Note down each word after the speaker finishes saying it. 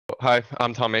Hi,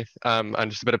 I'm Tommy.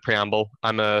 And just a bit of preamble.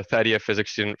 I'm a third year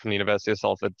physics student from the University of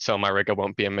Salford, so my rigor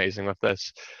won't be amazing with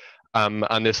this.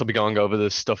 And this will be going over the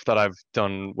stuff that I've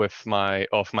done with my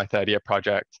third year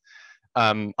project.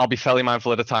 I'll be fairly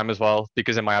mindful of the time as well,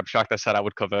 because in my abstract I said I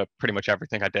would cover pretty much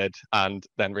everything I did, and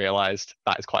then realized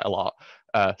that is quite a lot.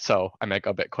 So I may go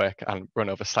a bit quick and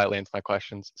run over slightly into my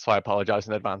questions. So I apologize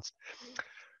in advance.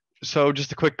 So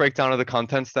just a quick breakdown of the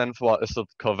contents then for what this will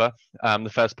cover.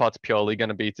 The first part's purely going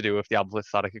to be to do with the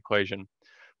Ablowitz Ladik equation.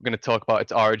 We're going to talk about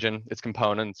its origin, its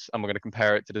components, and we're going to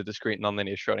compare it to the discrete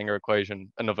nonlinear Schrodinger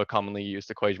equation, another commonly used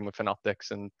equation within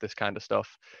optics and this kind of stuff.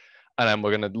 And then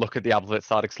we're going to look at the Ablowitz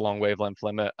Ladik's long wavelength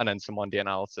limit, and then some 1D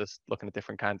analysis, looking at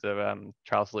different kinds of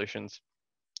trial solutions.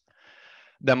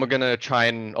 Then we're going to try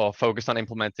and or focus on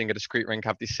implementing a discrete ring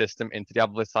cavity system into the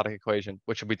Ablowitz Ladik equation,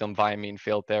 which will be done via mean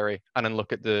field theory, and then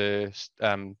look at the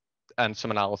and some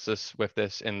analysis with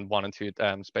this in 1 and 2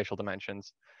 spatial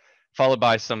dimensions, followed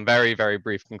by some very, very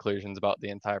brief conclusions about the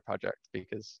entire project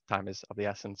because time is of the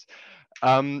essence.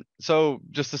 So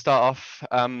just to start off,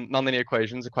 nonlinear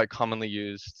equations are quite commonly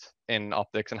used in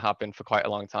optics and have been for quite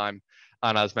a long time.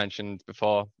 And as mentioned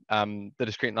before, the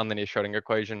discrete nonlinear Schrodinger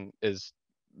equation is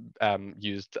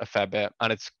used a fair bit,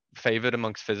 and it's favored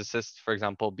amongst physicists, for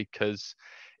example, because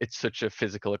it's such a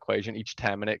physical equation. Each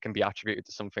term in it can be attributed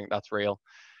to something that's real.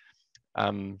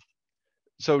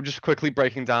 So just quickly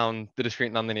breaking down the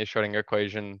discrete nonlinear Schrodinger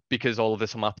equation, because all of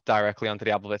this will map directly onto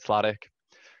the Ablowitz Ladik.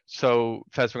 So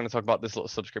first we're going to talk about this little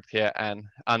subscript here, n,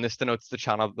 and this denotes the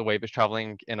channel that the wave is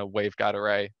traveling in a waveguide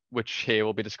array, which here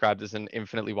will be described as an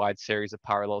infinitely wide series of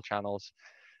parallel channels.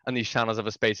 And these channels have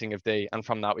a spacing of d, and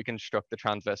from that we construct the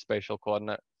transverse spatial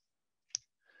coordinate.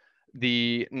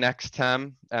 The next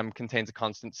term contains a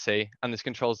constant c, and this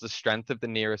controls the strength of the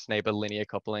nearest neighbor linear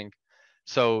coupling.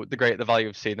 So the greater the value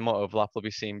of c, the more overlap will be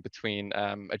seen between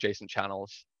adjacent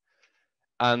channels.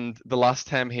 And the last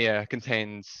term here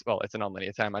contains, well, it's a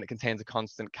nonlinear term, and it contains a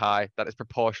constant chi that is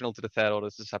proportional to the third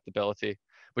order susceptibility,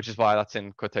 which is why that's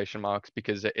in quotation marks,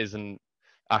 because it isn't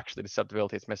actually the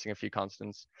susceptibility, it's missing a few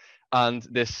constants. And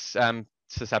this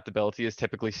susceptibility is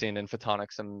typically seen in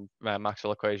photonics and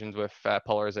Maxwell equations with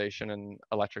polarization and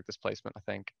electric displacement, I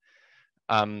think.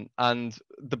 And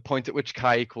the point at which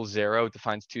chi equals 0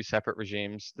 defines two separate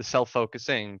regimes, the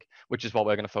self-focusing, which is what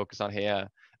we're going to focus on here,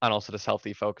 and also the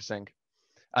self-defocusing.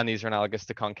 And these are analogous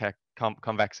to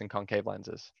convex and concave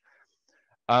lenses.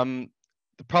 The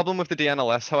problem with the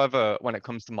DNLS, however, when it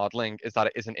comes to modeling, is that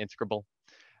it isn't integrable.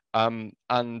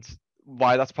 And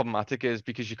why that's problematic is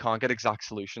because you can't get exact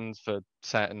solutions for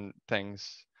certain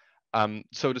things.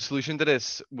 So the solution to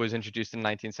this was introduced in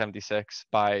 1976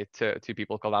 by two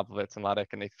people called Ablowitz and Ladik,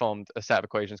 and they formed a set of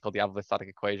equations called the Ablowitz Ladik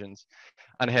equations.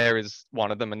 And here is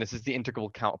one of them, and this is the integral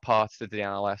counterpart to the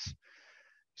DNLS.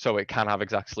 So it can have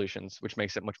exact solutions, which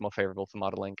makes it much more favorable for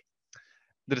modeling.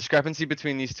 The discrepancy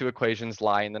between these two equations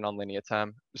lie in the nonlinear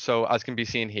term. So as can be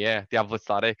seen here, the Ablowitz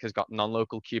Ladik has got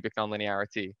non-local cubic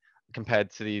nonlinearity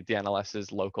compared to the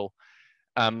DNLS's local.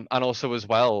 And also as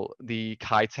well, the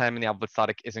chi term in the Ablowitz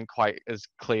Ladik isn't quite as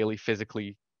clearly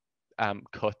physically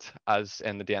cut as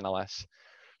in the DNLS.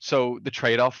 So the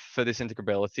trade-off for this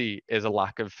integrability is a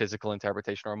lack of physical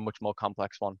interpretation, or a much more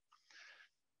complex one.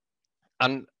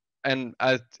 And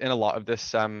as in a lot of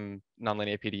this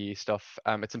nonlinear PDE stuff,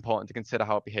 it's important to consider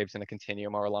how it behaves in a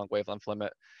continuum or a long wavelength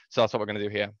limit. So that's what we're going to do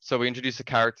here. So we introduce a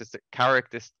characteristic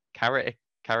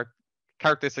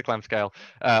length scale,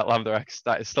 lambda x,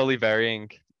 that is slowly varying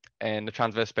in the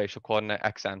transverse spatial coordinate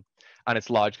xn, and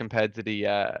it's large compared to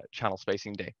the channel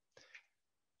spacing d.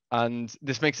 And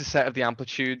this makes a set of the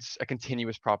amplitudes a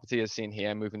continuous property, as seen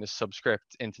here, moving the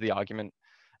subscript into the argument.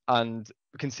 And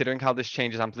considering how this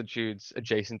changes amplitudes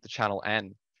adjacent to channel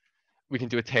n, we can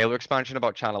do a Taylor expansion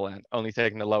about channel n, only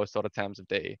taking the lowest order terms of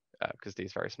d, because d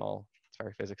is very small, it's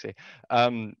very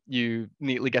physicsy. You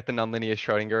neatly get the nonlinear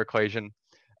Schrodinger equation,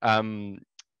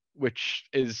 which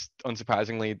is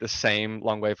unsurprisingly the same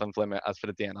long wavelength limit as for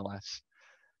the DNLS.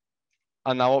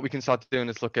 And now what we can start doing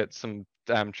is look at some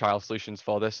trial solutions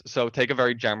for this. So take a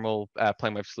very general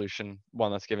plane wave solution,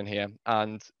 one that's given here,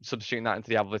 and substituting that into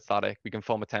the Ablowitz Ladik, we can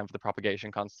form a term for the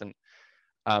propagation constant.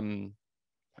 And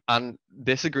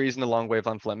this agrees in the long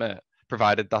wavelength limit,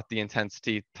 provided that the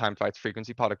intensity times by its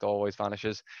frequency product always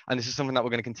vanishes. And this is something that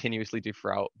we're going to continuously do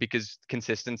throughout, because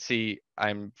consistency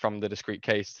from the discrete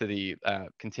case to the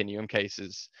continuum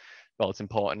cases, well, it's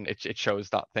important. It shows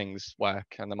that things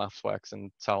work and the maths works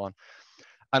and so on.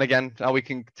 And again, now we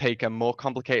can take a more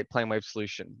complicated plane wave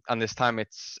solution, and this time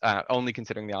it's only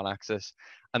considering the on-axis,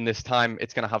 and this time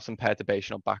it's going to have some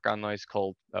perturbation or background noise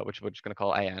called, which we're just going to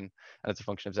call AN, and it's a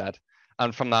function of Z.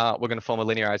 And from that, we're going to form a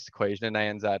linearized equation in A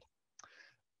and Z,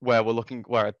 where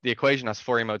the equation has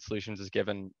Fourier mode solutions is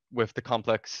given with the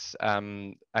complex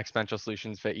exponential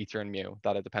solutions for eta and mu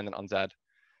that are dependent on Z.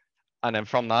 And then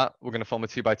from that, we're going to form a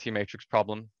 2x2 matrix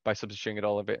problem by substituting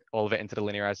all of it into the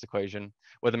linearized equation,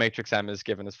 where the matrix M is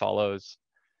given as follows.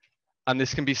 And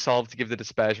this can be solved to give the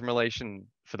dispersion relation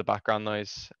for the background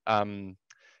noise. And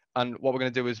what we're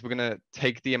going to do is we're going to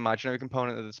take the imaginary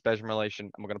component of the dispersion relation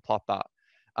and we're going to plot that.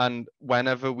 And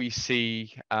whenever we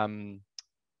see the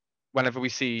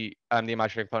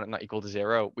imaginary component not equal to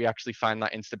 0, we actually find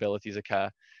that instabilities occur.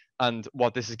 And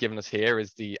what this has given us here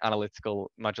is the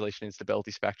analytical modulation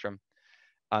instability spectrum.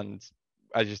 And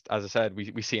as I said,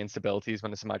 we see instabilities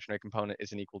when this imaginary component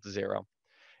isn't equal to 0.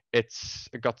 It's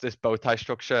got this bow tie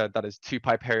structure that is 2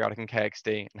 pi periodic in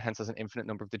kxd and hence has an infinite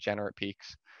number of degenerate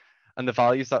peaks. And the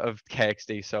values that of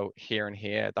kxd, so here and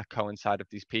here, that coincide with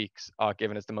these peaks are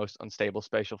given as the most unstable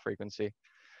spatial frequency.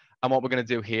 And what we're going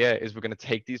to do here is we're going to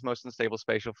take these most unstable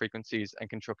spatial frequencies and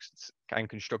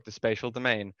construct the spatial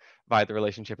domain via the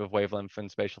relationship of wavelength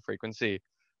and spatial frequency,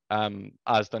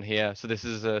 as done here. So this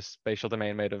is a spatial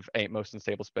domain made of 8 most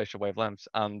unstable spatial wavelengths,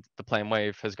 and the plane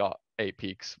wave has got 8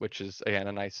 peaks, which is again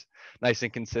a nice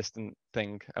and consistent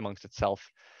thing amongst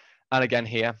itself. And again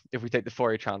here, if we take the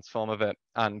Fourier transform of it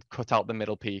and cut out the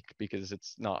middle peak because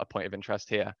it's not a point of interest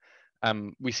here,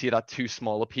 we see that 2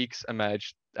 smaller peaks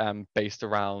emerge based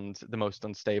around the most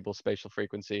unstable spatial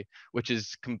frequency, which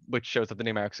shows that the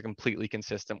numerics are completely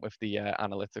consistent with the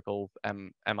analytical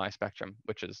MI spectrum,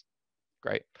 which is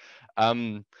great.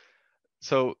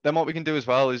 So then what we can do as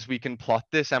well is we can plot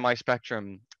this MI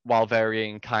spectrum while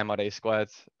varying chi mod A squared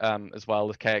as well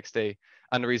as KXD.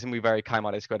 And the reason we vary chi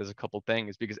mod A squared is a couple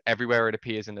things, because everywhere it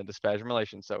appears in the dispersion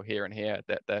relation, so here and here,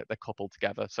 they're coupled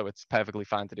together. So it's perfectly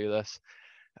fine to do this.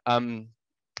 And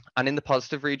in the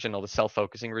positive region, or the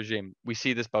self-focusing regime, we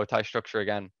see this bow tie structure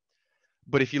again.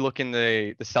 But if you look in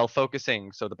the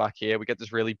self-focusing, so the back here, we get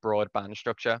this really broad band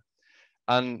structure.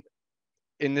 And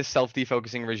in this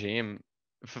self-defocusing regime,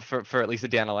 for at least the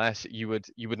DNLS, you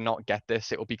would not get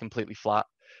this. It will be completely flat.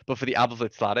 But for the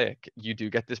Ablowitz Ladik, you do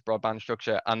get this broadband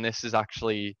structure, and this is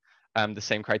actually the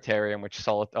same criteria in which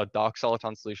dark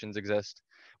soliton solutions exist,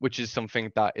 which is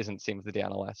something that isn't seen with the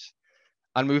DNLS.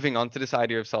 And moving on to this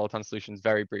idea of soliton solutions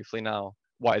very briefly now.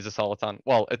 What is a soliton?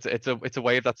 Well, it's a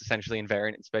wave that's essentially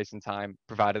invariant in space and time,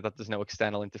 provided that there's no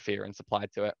external interference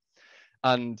applied to it.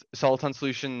 And soliton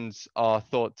solutions are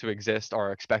thought to exist or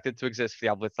are expected to exist for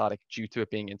the Ablowitz Ladik due to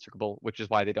it being integrable, which is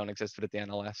why they don't exist for the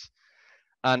DNLS.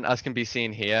 And as can be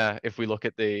seen here, if we look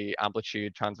at the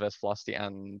amplitude, transverse velocity,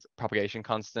 and propagation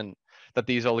constant, that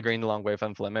these all agree in the long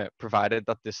wavelength limit, provided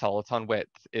that the soliton width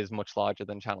is much larger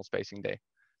than channel spacing d.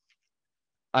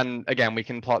 And again, we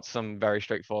can plot some very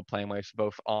straightforward plane waves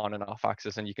both on and off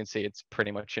axis, and you can see it's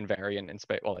pretty much invariant in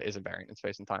space. Well, it is invariant in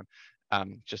space and time.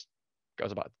 Just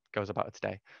goes about its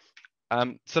day.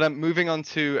 So then moving on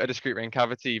to a discrete ring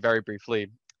cavity very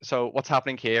briefly. So what's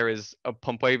happening here is a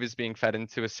pump wave is being fed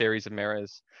into a series of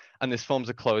mirrors, and this forms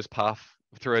a closed path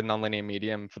through a nonlinear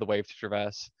medium for the wave to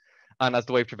traverse. And as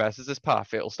the wave traverses this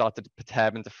path, it will start to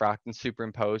perturb and diffract and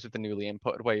superimpose with the newly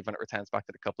inputted wave when it returns back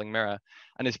to the coupling mirror.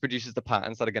 And this produces the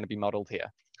patterns that are going to be modeled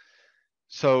here.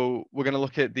 So we're going to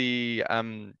look at the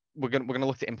we're going to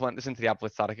look to implement this into the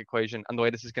Ablowitz Ladik equation, and the way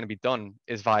this is going to be done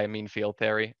is via mean field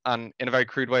theory. And in a very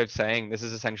crude way of saying, this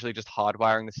is essentially just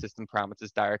hardwiring the system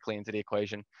parameters directly into the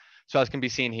equation. So as can be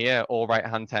seen here, all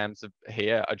right-hand terms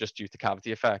here are just due to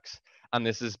cavity effects, and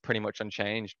this is pretty much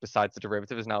unchanged. Besides, the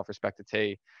derivative is now with respect to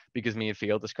t, because mean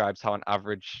field describes how an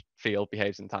average field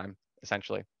behaves in time,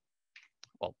 essentially.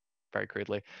 Well, very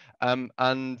crudely,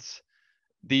 and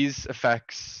these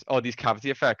effects, or these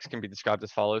cavity effects, can be described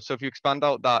as follows. So if you expand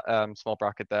out that small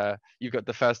bracket there, you've got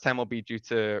the first term will be due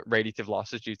to radiative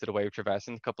losses due to the wave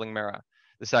traversing the coupling mirror.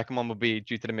 The second one will be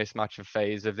due to the mismatch of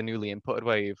phase of the newly inputted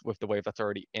wave with the wave that's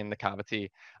already in the cavity.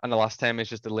 And the last term is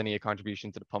just a linear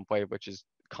contribution to the pump wave, which is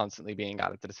constantly being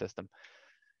added to the system.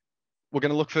 We're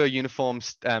going to look for uniform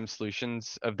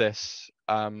solutions of this.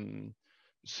 What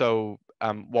we're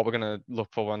going to look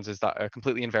for ones is that are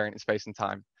completely invariant in space and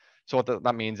time. So what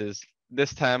that means is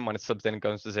this term, when it's subbed in,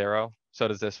 goes to 0. So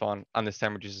does this one, and this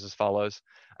term reduces as follows.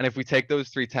 And if we take those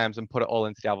 3 terms and put it all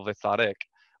into the Ablowitz Ladik,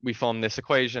 we form this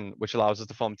equation, which allows us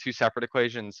to form 2 separate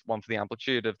equations, one for the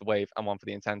amplitude of the wave and one for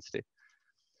the intensity.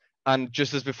 And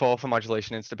just as before for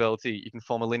modulation instability, you can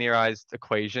form a linearized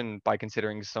equation by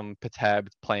considering some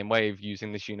perturbed plane wave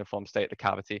using this uniform state of the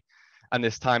cavity. And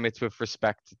this time it's with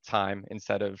respect to time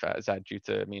instead of z due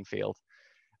to mean field.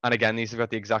 And again, these have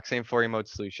got the exact same Fourier mode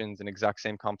solutions and exact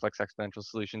same complex exponential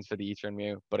solutions for the eta and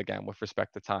mu, but again, with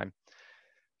respect to time.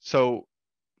 So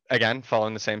again,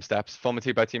 following the same steps, form a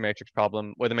 2 by 2 matrix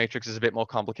problem, where the matrix is a bit more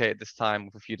complicated this time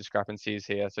with a few discrepancies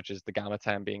here, such as the gamma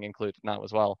term being included now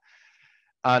as well.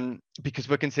 And because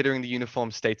we're considering the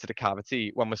uniform states of the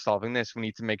cavity, when we're solving this, we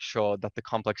need to make sure that the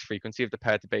complex frequency of the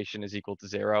perturbation is equal to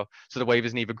 0. So the wave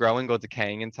is neither growing or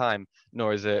decaying in time,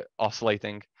 nor is it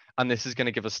oscillating. And this is going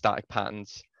to give us static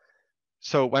patterns.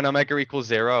 So when omega equals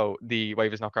 0, the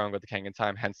wave is not growing or decaying in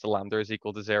time, hence the lambda is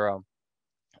equal to 0.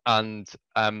 And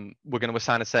we're going to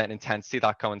assign a certain intensity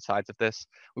that coincides with this.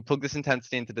 We plug this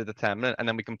intensity into the determinant, and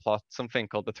then we can plot something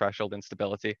called the threshold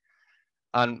instability.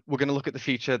 And we're going to look at the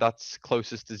feature that's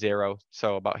closest to 0,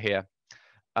 so about here.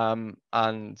 And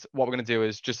what we're going to do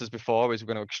is, just as before, is we're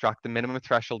going to extract the minimum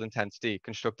threshold intensity,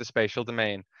 construct the spatial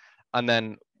domain, and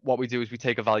then what we do is we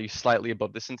take a value slightly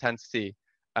above this intensity,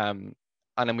 and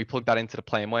then we plug that into the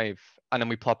plane wave, and then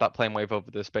we plot that plane wave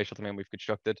over the spatial domain we've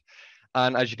constructed.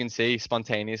 And as you can see,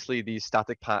 spontaneously, these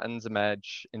static patterns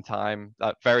emerge in time,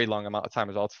 that very long amount of time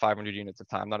as well. It's 500 units of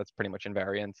time. That it's pretty much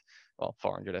invariant, well,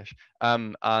 400-ish.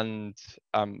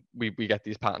 We get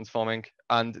these patterns forming.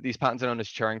 And these patterns are known as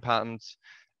Turing patterns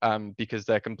because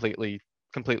they're completely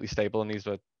stable. And these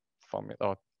were formed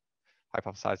or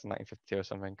hypothesized in 1952 or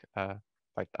something by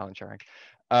Alan Turing.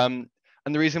 And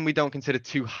the reason we don't consider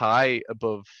too high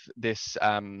above this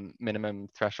minimum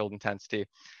threshold intensity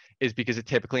is because it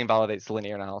typically invalidates the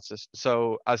linear analysis.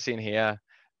 So as seen here,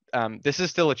 this is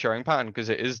still a Turing pattern because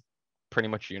it is pretty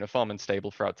much uniform and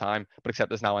stable throughout time, but except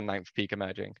there's now a 9th peak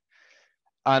emerging.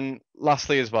 And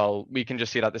lastly as well, we can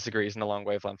just see that this agrees in the long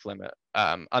wavelength limit.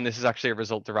 And this is actually a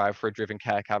result derived for a driven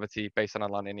Kerr cavity based on a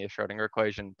nonlinear Schrodinger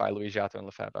equation by Louis Jatto and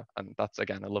Lefebvre. And that's,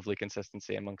 again, a lovely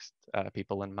consistency amongst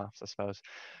people in maths, I suppose.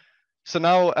 So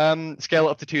now scale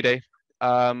it up to 2D.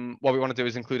 What we want to do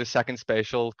is include a second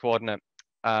spatial coordinate.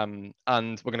 And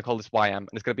we're going to call this ym, and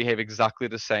it's going to behave exactly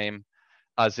the same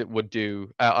as it would do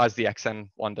as the xn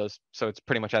one does. So it's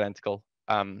pretty much identical.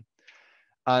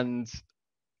 And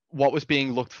what was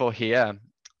being looked for here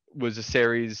was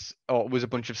a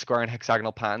bunch of square and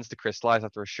hexagonal patterns to crystallize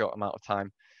after a short amount of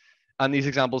time. And these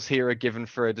examples here are given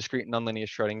for a discrete nonlinear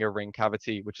Schrodinger ring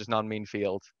cavity, which is non-mean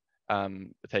field,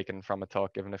 taken from a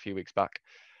talk given a few weeks back.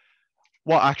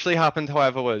 What actually happened,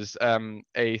 however, was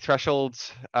a threshold,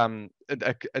 a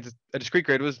discrete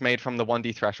grid was made from the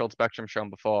 1D threshold spectrum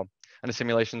shown before, and the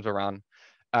simulations were ran.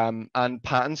 And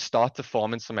patterns start to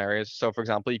form in some areas. So, for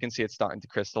example, you can see it starting to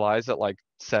crystallize at like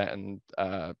certain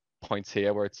points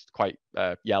here where it's quite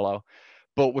yellow.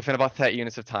 But within about 30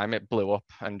 units of time, it blew up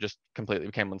and just completely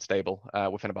became unstable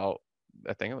within about,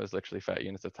 I think it was literally 30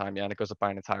 units of time. Yeah, and it goes up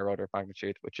by an entire order of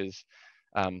magnitude, which is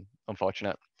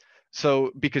unfortunate.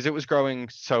 So because it was growing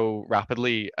so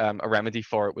rapidly, a remedy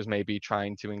for it was maybe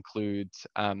trying to include,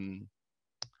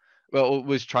 it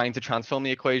was trying to transform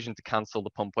the equation to cancel the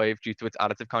pump wave. Due to its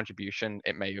additive contribution,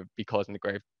 it may be causing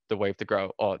the wave to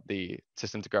grow, or the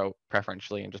system to grow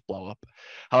preferentially and just blow up.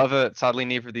 However, sadly,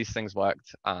 neither of these things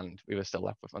worked, and we were still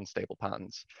left with unstable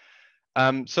patterns.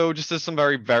 So just as some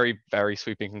very, very, very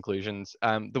sweeping conclusions,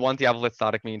 the 1D Ablowitz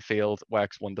Ladik mean field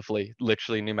works wonderfully.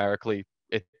 Literally, numerically,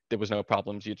 there was no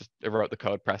problems. You just wrote the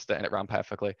code, pressed it, and it ran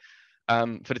perfectly.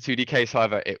 For the 2D case,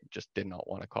 however, it just did not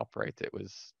want to cooperate. It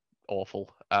was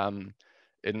awful. And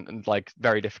like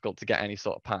very difficult to get any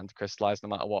sort of pattern to crystallize, no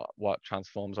matter what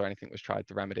transforms or anything was tried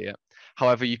to remedy it.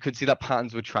 However, you could see that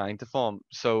patterns were trying to form.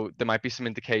 So there might be some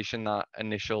indication that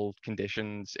initial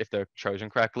conditions, if they're chosen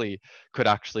correctly, could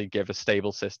actually give a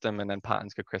stable system, and then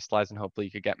patterns could crystallize, and hopefully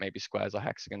you could get maybe squares or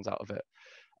hexagons out of it.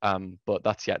 But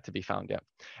that's yet to be found yet.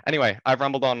 Anyway, I've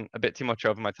rambled on a bit too much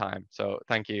over my time, so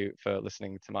thank you for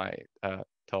listening to my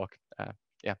talk.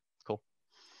 Yeah, cool.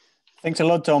 Thanks a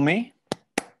lot, Tommy.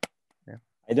 Yeah.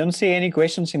 I don't see any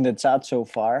questions in the chat so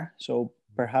far, so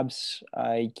perhaps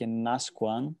I can ask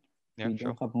one. Yeah, we sure.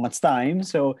 don't have much time,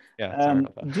 so yeah,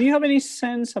 do you have any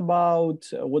sense about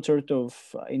what sort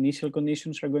of initial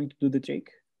conditions are going to do the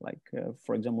trick? Like,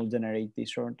 for example, generate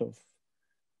this sort of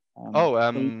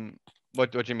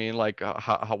what do you mean? Like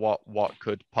what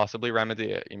could possibly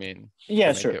remedy it? You mean yeah,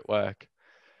 to make sure. it work?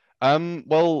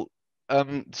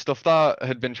 Stuff that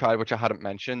had been tried, which I hadn't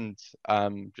mentioned,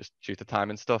 just due to time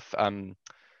and stuff.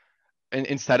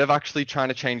 Instead of actually trying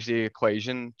to change the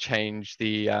equation, change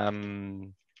the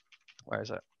where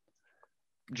is it?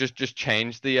 Just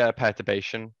change the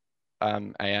perturbation,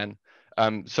 an.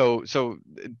 So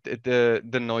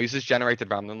the noise is generated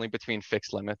randomly between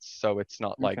fixed limits, so it's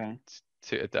not like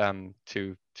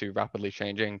too rapidly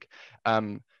changing.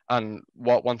 And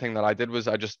one thing that I did was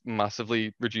I just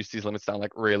massively reduced these limits down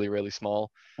like really, really small.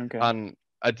 Okay. And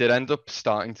I did end up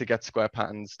starting to get square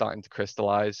patterns starting to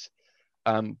crystallize.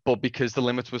 But because the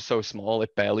limit was so small,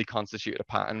 it barely constituted a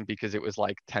pattern because it was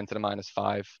like 10 to the minus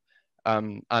 5.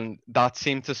 And that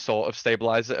seemed to sort of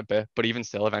stabilize it a bit, but even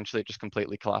still, eventually it just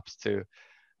completely collapsed to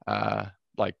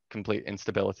like complete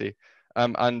instability.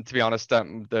 And to be honest,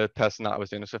 the person that I was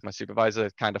doing this with, my supervisor,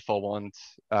 kind of forewarned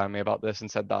me about this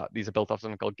and said that these are built off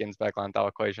something called Ginzburg-Landau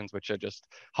equations, which are just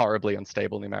horribly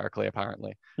unstable numerically,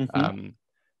 apparently.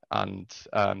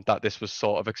 That this was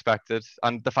sort of expected.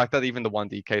 And the fact that even the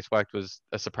 1D case worked was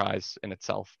a surprise in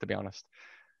itself, to be honest.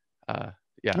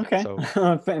 Yeah. Okay. So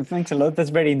thanks a lot. That's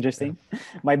very interesting. Yeah.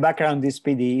 My background is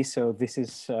PDE, so this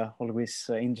is always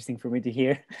interesting for me to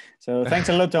hear. So thanks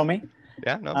a lot, Tommy.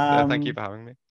 Yeah, no, thank you for having me.